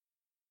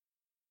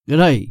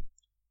G'day,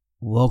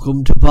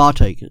 welcome to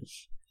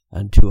Partakers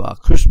and to our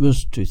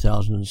Christmas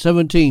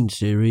 2017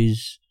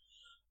 series,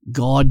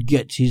 God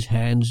Gets His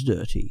Hands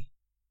Dirty.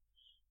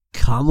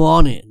 Come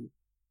on in.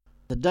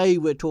 Today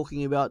we're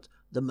talking about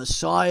the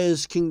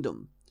Messiah's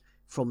Kingdom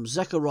from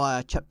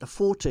Zechariah chapter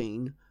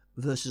 14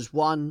 verses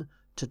 1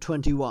 to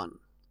 21.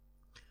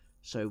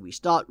 So we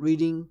start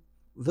reading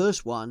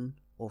verse 1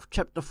 of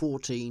chapter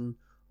 14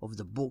 of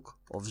the book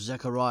of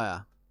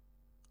Zechariah.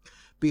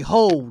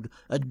 Behold,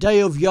 a day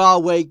of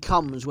Yahweh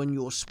comes when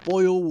your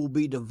spoil will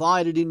be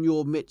divided in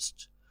your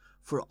midst.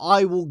 For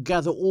I will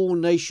gather all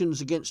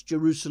nations against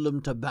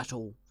Jerusalem to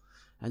battle,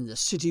 and the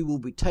city will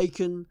be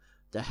taken,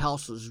 the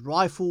houses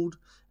rifled,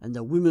 and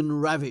the women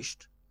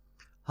ravished.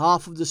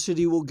 Half of the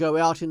city will go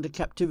out into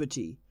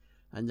captivity,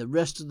 and the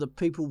rest of the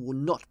people will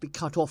not be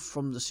cut off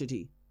from the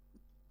city.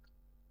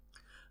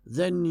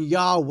 Then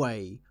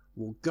Yahweh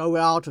will go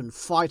out and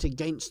fight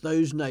against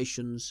those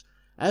nations,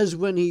 as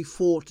when he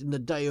fought in the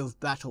day of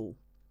battle.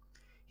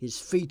 His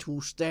feet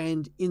will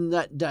stand in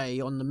that day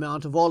on the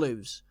Mount of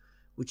Olives,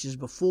 which is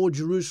before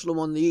Jerusalem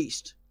on the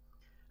east,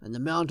 and the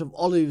Mount of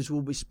Olives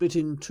will be split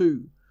in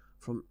two,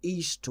 from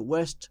east to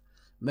west,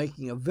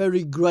 making a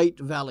very great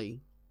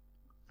valley.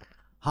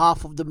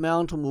 Half of the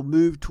mountain will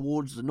move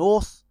towards the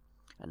north,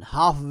 and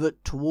half of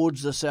it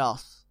towards the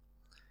south.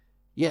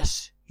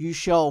 Yes, you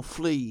shall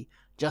flee,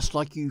 just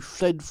like you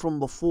fled from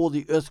before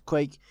the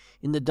earthquake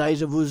in the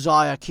days of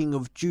Uzziah king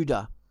of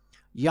Judah.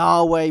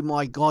 Yahweh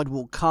my God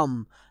will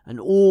come, and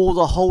all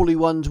the holy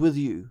ones with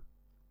you.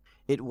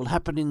 It will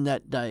happen in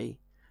that day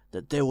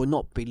that there will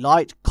not be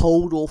light,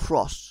 cold, or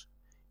frost.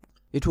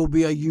 It will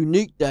be a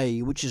unique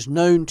day which is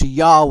known to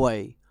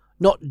Yahweh,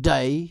 not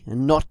day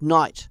and not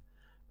night,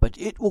 but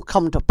it will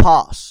come to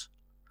pass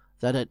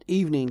that at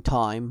evening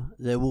time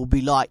there will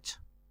be light.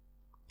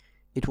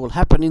 It will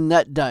happen in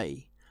that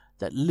day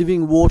that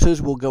living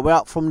waters will go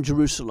out from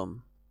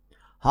Jerusalem,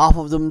 half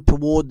of them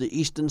toward the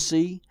eastern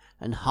sea,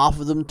 and half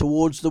of them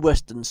towards the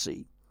western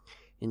sea.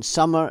 In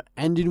summer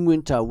and in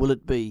winter will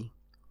it be.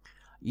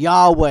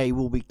 Yahweh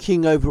will be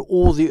king over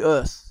all the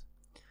earth.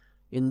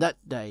 In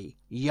that day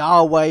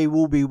Yahweh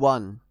will be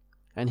one,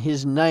 and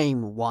his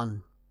name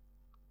one.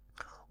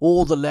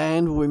 All the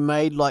land will be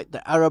made like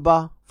the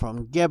Arabah,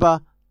 from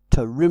Geba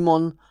to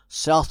Rimmon,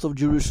 south of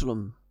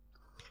Jerusalem.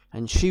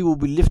 And she will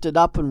be lifted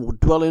up and will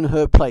dwell in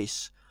her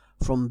place,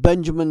 from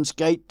Benjamin's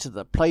gate to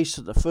the place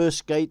of the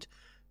first gate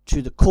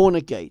to the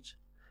corner gate,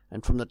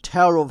 and from the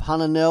tower of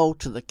Hananel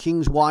to the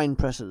king's wine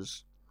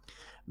presses.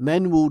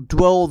 Men will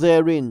dwell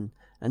therein,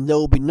 and there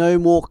will be no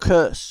more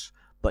curse,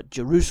 but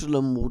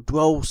Jerusalem will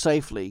dwell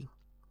safely.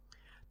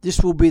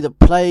 This will be the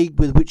plague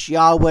with which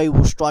Yahweh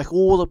will strike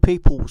all the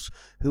peoples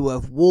who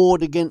have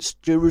warred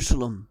against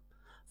Jerusalem.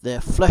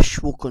 Their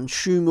flesh will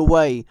consume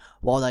away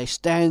while they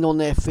stand on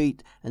their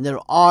feet, and their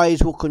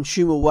eyes will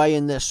consume away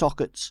in their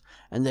sockets,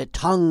 and their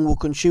tongue will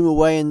consume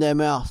away in their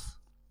mouth.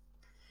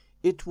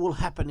 It will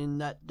happen in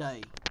that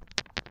day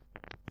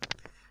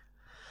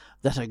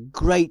that a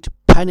great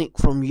panic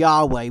from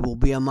Yahweh will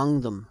be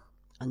among them,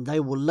 and they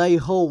will lay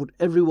hold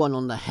everyone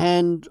on the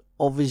hand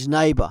of his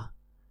neighbour,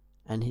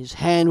 and his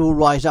hand will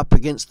rise up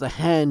against the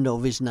hand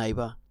of his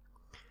neighbour.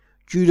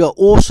 Judah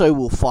also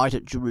will fight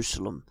at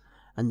Jerusalem,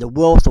 and the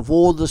wealth of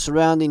all the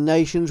surrounding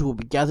nations will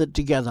be gathered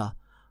together,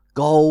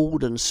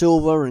 gold and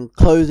silver and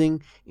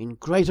clothing in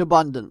great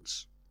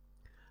abundance.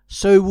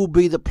 So will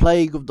be the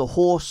plague of the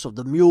horse, of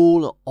the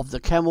mule, of the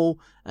camel,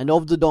 and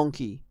of the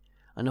donkey,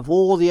 and of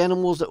all the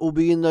animals that will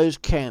be in those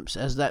camps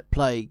as that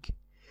plague.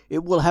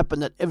 It will happen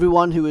that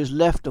everyone who is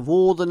left of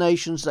all the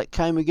nations that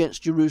came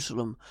against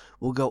Jerusalem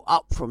will go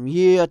up from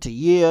year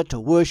to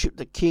worship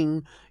the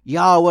King,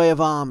 Yahweh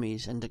of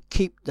armies, and to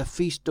keep the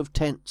Feast of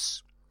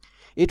Tents.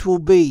 It will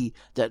be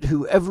that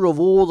whoever of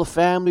all the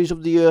families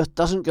of the earth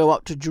doesn't go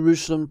up to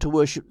Jerusalem to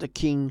worship the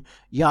King,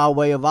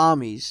 Yahweh of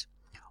armies,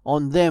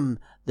 on them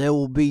there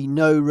will be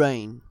no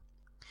rain.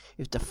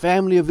 If the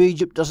family of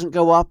Egypt doesn't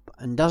go up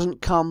and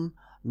doesn't come,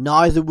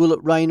 neither will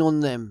it rain on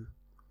them.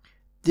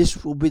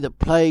 This will be the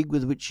plague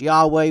with which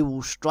Yahweh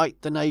will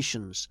strike the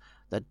nations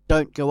that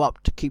don't go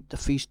up to keep the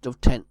Feast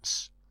of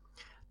Tents.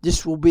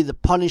 This will be the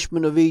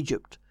punishment of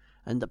Egypt,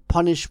 and the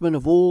punishment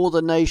of all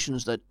the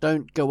nations that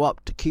don't go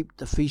up to keep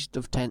the Feast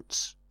of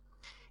Tents.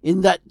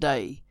 In that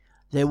day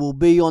there will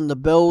be on the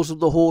bells of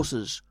the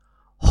horses,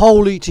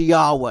 Holy to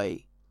Yahweh,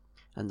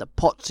 and the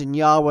pots in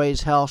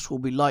Yahweh's house will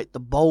be like the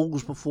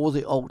bowls before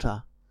the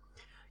altar.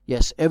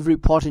 Yes, every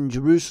pot in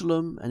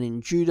Jerusalem and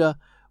in Judah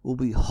will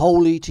be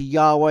holy to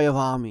Yahweh of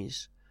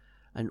armies,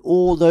 and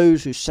all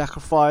those who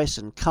sacrifice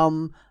and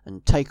come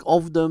and take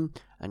of them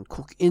and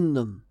cook in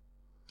them.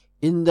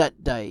 In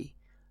that day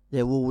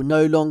there will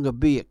no longer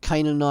be a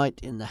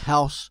Canaanite in the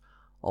house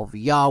of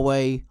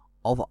Yahweh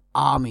of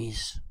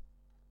armies.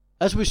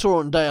 As we saw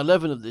on day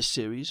 11 of this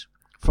series,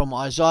 from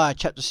Isaiah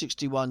chapter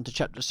 61 to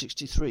chapter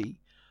 63,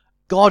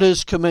 God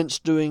has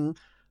commenced doing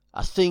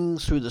a thing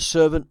through the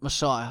servant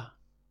Messiah.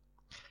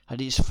 At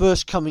his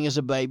first coming as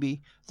a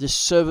baby, this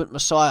servant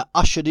Messiah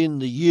ushered in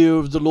the year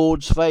of the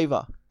Lord's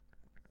favour.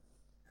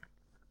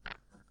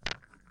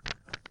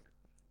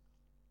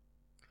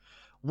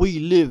 We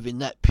live in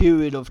that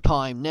period of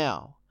time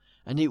now,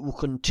 and it will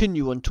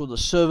continue until the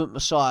servant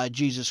Messiah,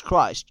 Jesus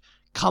Christ,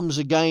 comes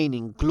again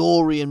in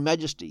glory and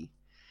majesty.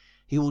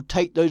 He will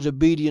take those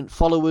obedient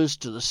followers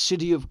to the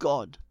city of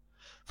God.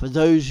 For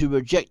those who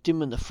reject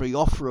him and the free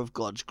offer of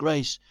God's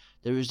grace,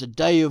 there is a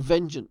day of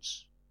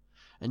vengeance.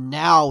 And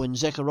now in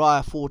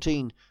Zechariah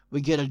 14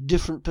 we get a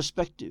different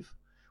perspective.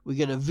 We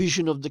get a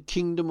vision of the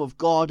kingdom of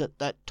God at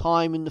that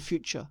time in the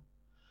future.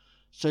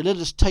 So let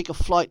us take a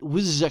flight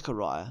with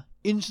Zechariah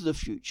into the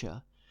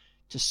future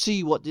to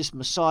see what this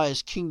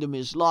Messiah's kingdom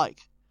is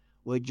like,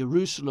 where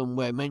Jerusalem,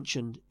 where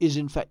mentioned, is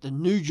in fact the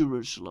New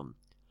Jerusalem,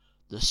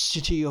 the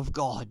city of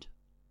God.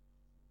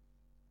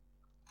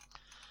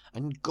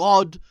 And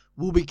God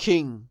will be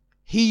king.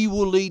 He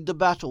will lead the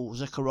battle,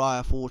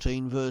 Zechariah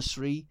 14 verse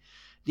 3.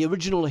 The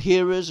original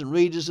hearers and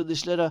readers of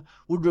this letter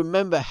would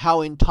remember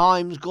how in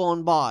times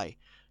gone by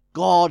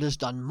God has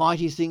done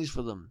mighty things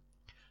for them.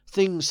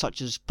 Things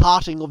such as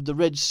parting of the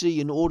Red Sea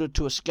in order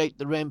to escape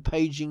the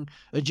rampaging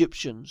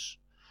Egyptians.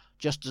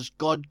 Just as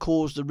God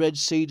caused the Red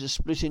Sea to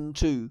split in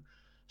two,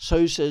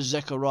 so says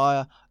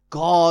Zechariah,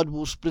 God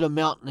will split a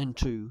mountain in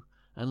two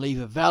and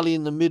leave a valley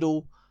in the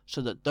middle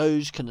so that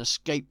those can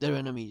escape their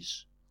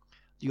enemies.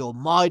 The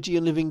Almighty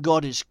and living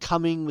God is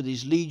coming with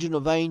his legion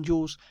of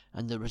angels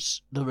and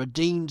the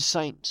redeemed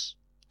saints.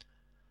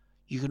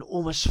 You can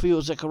almost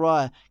feel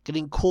Zechariah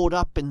getting caught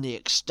up in the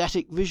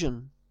ecstatic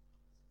vision.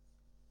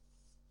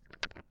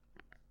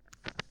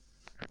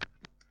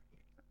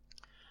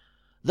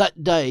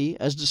 That day,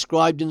 as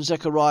described in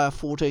Zechariah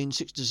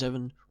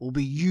 14:6-7, will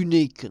be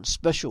unique and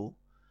special.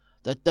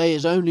 That day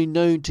is only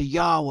known to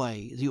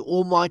Yahweh, the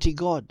Almighty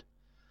God.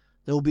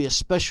 There will be a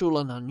special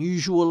and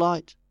unusual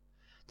light.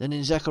 Then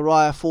in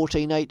Zechariah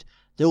 14:8,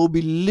 there will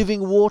be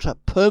living water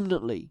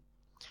permanently.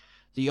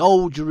 The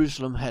old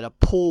Jerusalem had a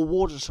poor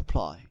water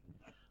supply,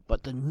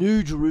 but the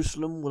new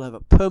Jerusalem will have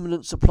a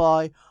permanent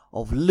supply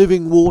of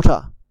living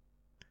water.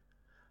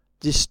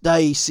 This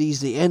day sees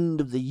the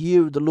end of the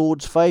year of the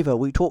Lord's favour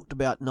we talked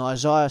about in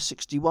Isaiah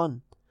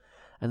 61,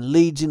 and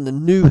leads in the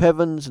new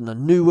heavens and the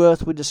new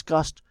earth we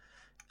discussed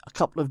a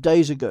couple of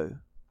days ago.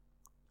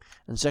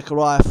 And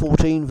Zechariah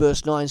 14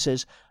 verse 9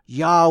 says,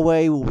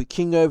 Yahweh will be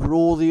king over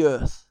all the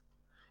earth.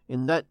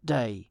 In that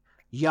day,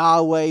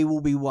 Yahweh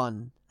will be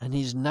one, and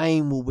his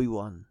name will be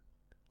one.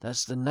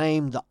 That's the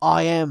name that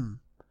I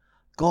am.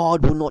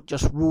 God will not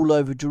just rule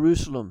over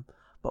Jerusalem,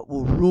 but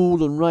will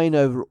rule and reign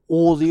over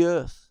all the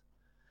earth.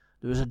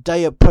 There is a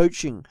day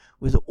approaching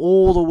with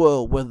all the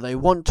world, whether they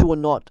want to or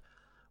not,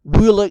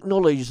 will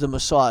acknowledge the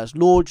Messiah's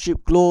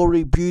lordship,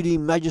 glory, beauty,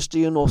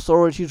 majesty and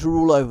authority to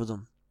rule over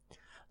them.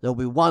 There will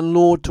be one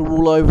Lord to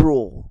rule over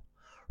all.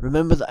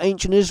 Remember, the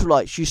ancient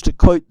Israelites used to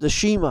quote the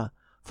Shema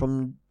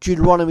from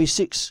Deuteronomy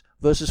 6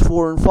 verses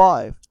 4 and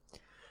 5.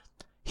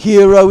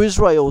 Hear, O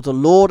Israel, the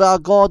Lord our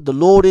God, the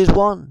Lord is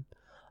one.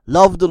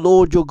 Love the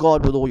Lord your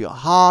God with all your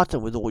heart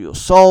and with all your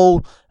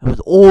soul and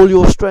with all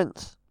your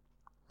strength.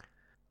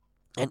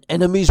 And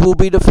enemies will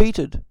be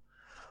defeated.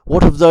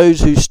 What of those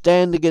who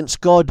stand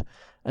against God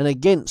and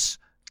against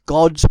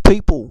God's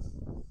people?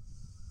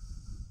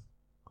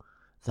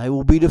 They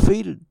will be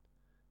defeated.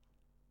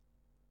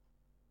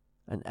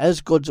 And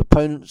as God's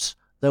opponents,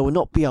 they will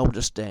not be able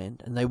to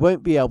stand, and they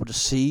won't be able to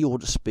see or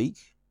to speak.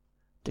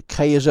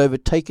 Decay has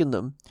overtaken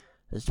them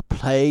as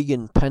plague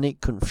and panic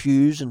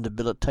confuse and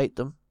debilitate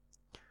them.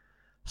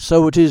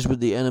 So it is with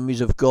the enemies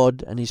of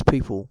God and his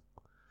people.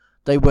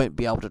 They won't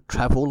be able to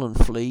travel and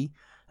flee,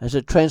 as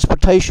their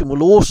transportation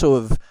will also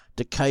have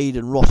decayed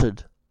and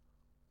rotted.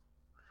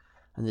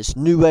 And this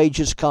new age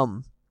has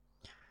come,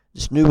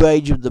 this new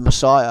age of the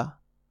Messiah.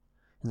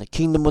 In the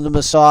kingdom of the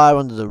Messiah,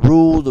 under the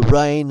rule, the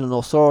reign and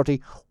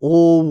authority,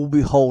 all will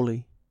be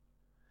holy.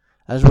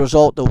 As a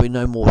result, there will be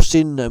no more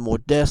sin, no more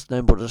death,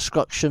 no more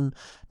destruction,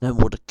 no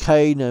more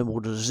decay, no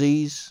more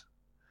disease.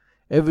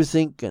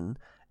 Everything and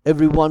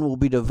everyone will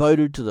be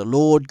devoted to the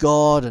Lord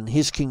God and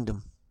his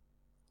kingdom.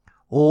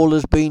 All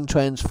has been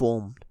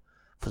transformed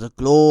for the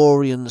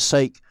glory and the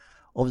sake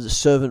of the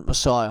servant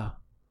Messiah.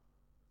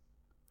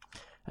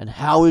 And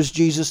how is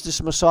Jesus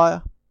this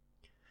Messiah?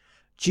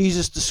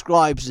 Jesus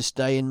describes this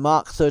day in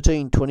Mark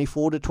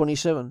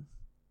 13:24-27.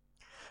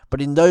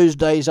 But in those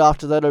days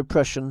after that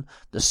oppression,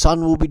 the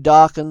sun will be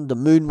darkened, the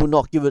moon will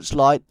not give its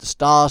light, the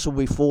stars will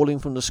be falling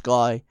from the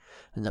sky,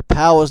 and the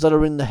powers that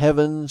are in the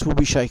heavens will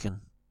be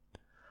shaken.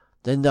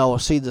 Then they will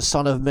see the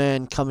Son of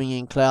Man coming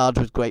in clouds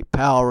with great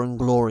power and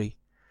glory.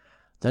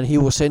 Then he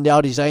will send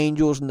out his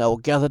angels, and they will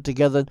gather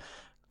together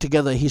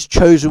his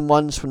chosen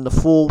ones from the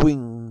four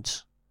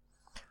winds,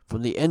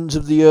 from the ends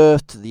of the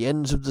earth to the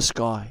ends of the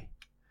sky.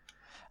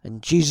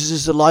 And Jesus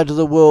is the light of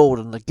the world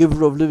and the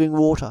giver of living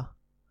water.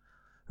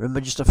 Remember,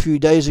 just a few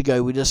days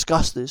ago we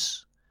discussed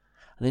this.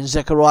 And in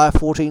Zechariah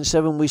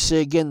 14:7 we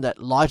see again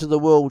that light of the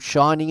world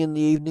shining in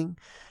the evening,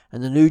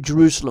 and the New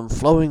Jerusalem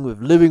flowing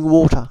with living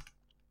water.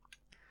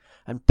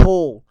 And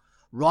Paul,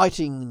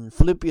 writing in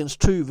Philippians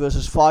 2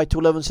 verses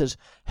 5-11, says,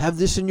 Have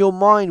this in your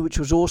mind, which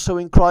was also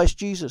in Christ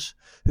Jesus,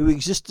 who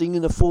existing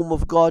in the form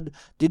of God,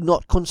 did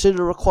not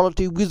consider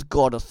equality with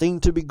God a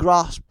thing to be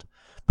grasped,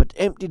 but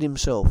emptied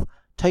himself,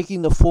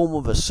 taking the form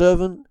of a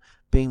servant,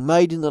 being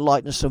made in the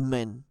likeness of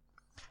men.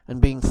 And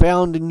being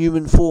found in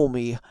human form,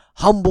 he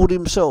humbled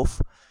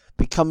himself,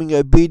 becoming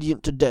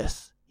obedient to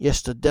death,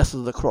 yes, the death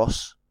of the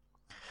cross.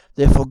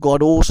 Therefore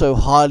God also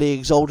highly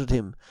exalted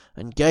him,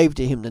 and gave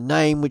to him the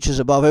name which is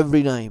above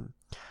every name,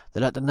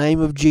 that at the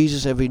name of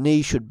Jesus every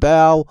knee should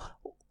bow,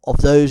 of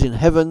those in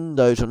heaven,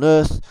 those on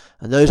earth,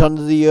 and those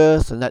under the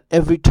earth, and that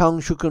every tongue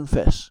should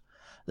confess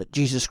that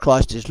Jesus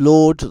Christ is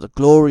Lord, to the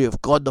glory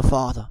of God the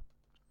Father.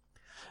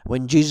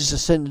 When Jesus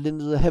ascended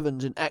into the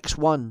heavens in Acts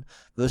 1,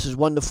 verses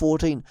 1 to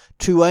 14,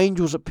 2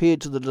 angels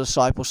appeared to the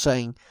disciples,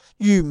 saying,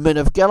 "You men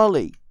of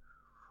Galilee,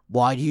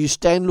 why do you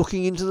stand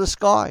looking into the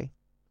sky?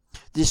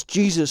 This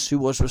Jesus who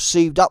was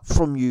received up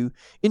from you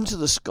into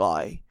the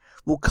sky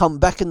will come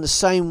back in the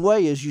same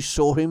way as you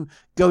saw him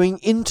going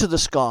into the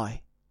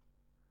sky."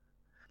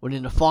 When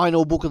in the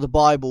final book of the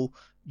Bible,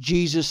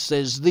 Jesus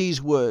says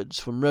these words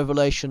from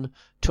Revelation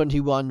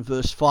 21,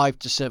 verse 5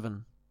 to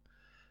 7.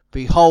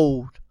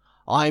 "Behold,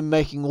 I am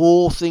making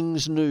all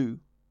things new.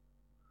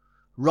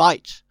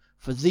 Write,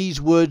 for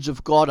these words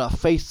of God are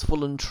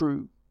faithful and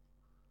true.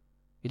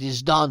 It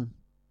is done.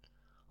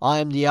 I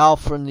am the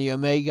Alpha and the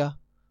Omega,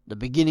 the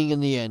beginning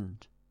and the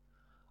end.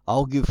 I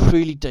will give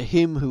freely to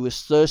him who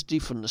is thirsty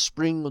from the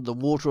spring of the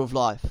water of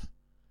life.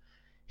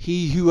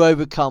 He who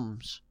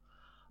overcomes,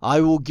 I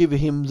will give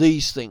him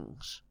these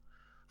things,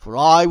 for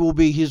I will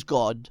be his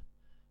God,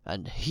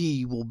 and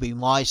he will be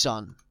my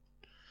son."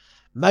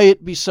 May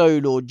it be so,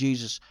 Lord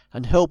Jesus,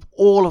 and help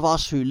all of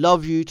us who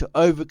love you to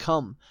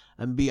overcome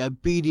and be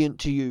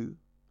obedient to you.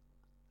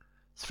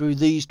 Through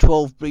these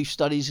 12 brief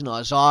studies in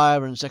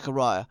Isaiah and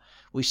Zechariah,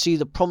 we see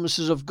the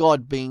promises of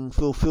God being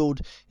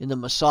fulfilled in the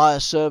Messiah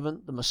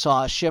servant, the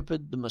Messiah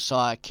shepherd, the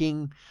Messiah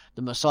king,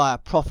 the Messiah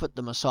prophet,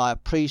 the Messiah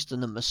priest,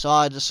 and the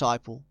Messiah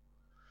disciple.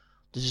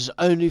 This is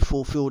only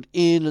fulfilled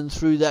in and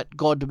through that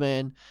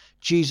God-man,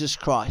 Jesus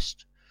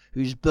Christ,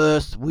 whose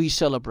birth we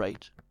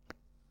celebrate.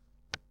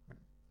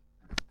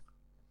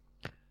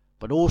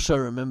 But also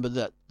remember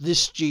that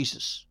this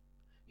Jesus,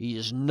 he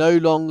is no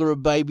longer a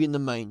baby in the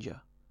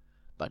manger,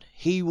 but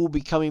he will be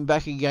coming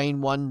back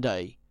again one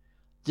day,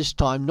 this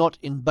time not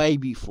in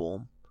baby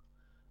form,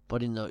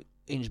 but in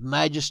his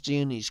majesty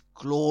and his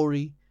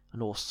glory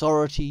and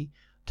authority,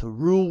 to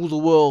rule the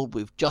world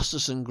with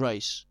justice and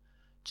grace,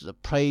 to the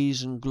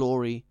praise and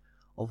glory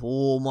of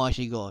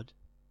Almighty God.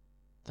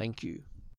 Thank you.